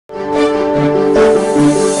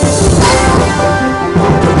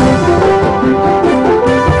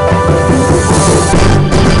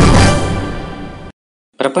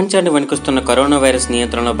ప్రపంచాన్ని వణికిస్తున్న corona virus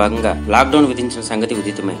నియంత్రణలో భాగంగా లాక్డౌన్ విధించిన సంగతి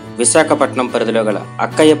విదితమే. విశాఖపట్నం పరిధిలో గల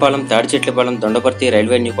Akkayyapalem, Tadichetlapalem, Dondaparthy,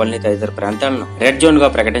 railway new colony తదితర ప్రాంతాలను రెడ్ జోన్ గా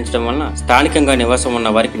ప్రకటించడం వలన స్థానికంగా నివాసం ఉన్న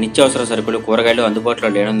వారికి నిత్యావసర సరుకులు, కూరగాయలు అందుబాటులో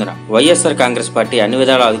లేనందున వైఎస్ఆర్ కాంగ్రెస్ పార్టీ అన్ని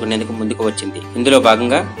విధాలు ఆదుకునేందుకు ముందుకు వచ్చింది. ఇందులో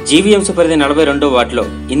భాగంగా జీవీఎంసీ పరిధి 42వ వార్డులో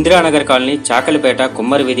ఇందిరానగర్ కాలనీ, చాకలిపేట,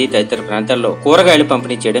 కుమ్మరి వీధి తదితర ప్రాంతాల్లో కూరగాయలు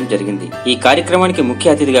పంపిణీ చేయడం జరిగింది. ఈ కార్యక్రమానికి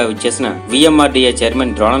ముఖ్య అతిథిగా విచ్చేసిన V.M.R.D.A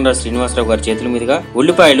చైర్మన్ ద్రోణంరాజు శ్రీనివాసరావు గారి చేతుల మీదుగా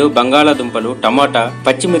ఉల్లిపాయలు, బంగాళాదుంపలు, టమాటా,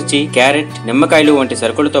 పచ్చిమిర్చి, క్యారెట్, నిమ్మకాయలు వంటి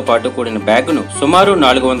సరుకులతో పాటు కూడిన బ్యాగును సుమారు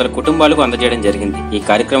 400 కుటుంబాలకు అందజేయడం జరిగింది. ఈ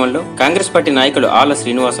కార్యక్రమంలో కాంగ్రెస్ పార్టీ నాయకులు ఆళ్ల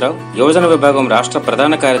శ్రీనివాసరావు, యువజన విభాగం రాష్ట్ర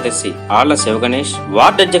ప్రధాన కార్యదర్శి ఆళ్ల శివగణేష్,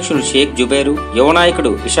 వార్డు అధ్యక్షులు షేక్ జుబేరు, యువ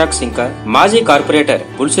నాయకుడు ఇషాక్ సింకా, మాజీ కార్పొరేటర్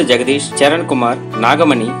పుల్సె జగదీష్, చరణ్ కుమార్,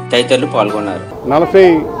 నాగమణి తదితరులు పాల్గొన్నారు.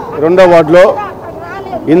 42వ వార్డులో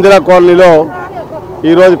ఇందిరా కాలనీలో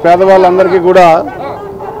ఈరోజు పేదవాళ్ళందరికీ కూడా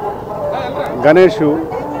గణేష్,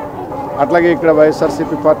 అట్లాగే ఇక్కడ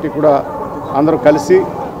వైఎస్ఆర్సీపీ పార్టీ కూడా అందరూ కలిసి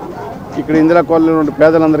ఇక్కడ ఇందిరా కాలనీలో ఉన్న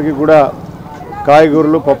పేదలందరికీ కూడా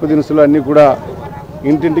కాయగూరలు, పప్పు దినుసులు అన్నీ కూడా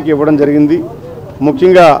ఇంటింటికి ఇవ్వడం జరిగింది.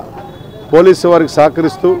 ముఖ్యంగా పోలీసు వారికి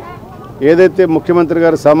సహకరిస్తూ ఏదైతే ముఖ్యమంత్రి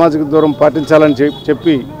గారు సామాజిక దూరం పాటించాలని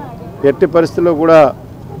చెప్పి ఎట్టి పరిస్థితుల్లో కూడా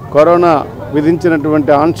కరోనా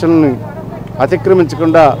విధించినటువంటి ఆంక్షల్ని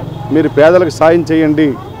అతిక్రమించకుండా మీరు పేదలకు సాయం చేయండి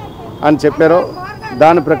అని చెప్పారో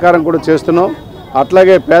దాని ప్రకారం కూడా చేస్తున్నాం.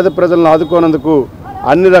 అట్లాగే పేద ప్రజలను ఆదుకోనందుకు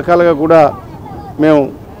అన్ని రకాలుగా కూడా మేము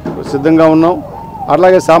సిద్ధంగా ఉన్నాం.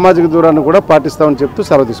 అట్లాగే సామాజిక దూరాన్ని కూడా పాటిస్తామని చెప్తూ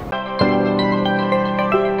సెలవు తీసుకుంటాం.